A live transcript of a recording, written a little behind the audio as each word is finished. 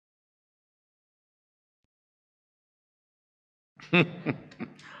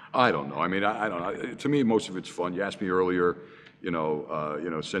I don't know. I mean, I don't know. To me, most of it's fun. You asked me earlier,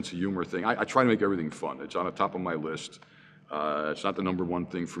 sense of humor thing. I try to make everything fun. It's on the top of my list. It's not the number one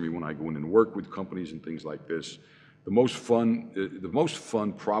thing for me when I go in and work with companies and things like this. The most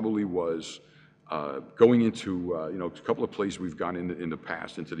fun probably was going into a couple of places we've gone in the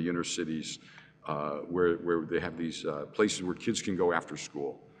past, into the inner cities, where they have these places where kids can go after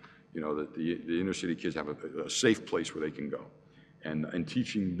school. The inner city kids have a safe place where they can go, and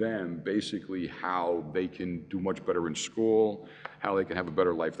teaching them basically how they can do much better in school, how they can have a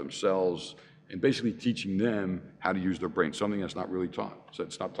better life themselves, and basically teaching them how to use their brain, something that's not really taught. So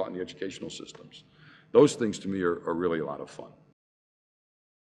it's not taught in the educational systems. Those things to me are really a lot of fun.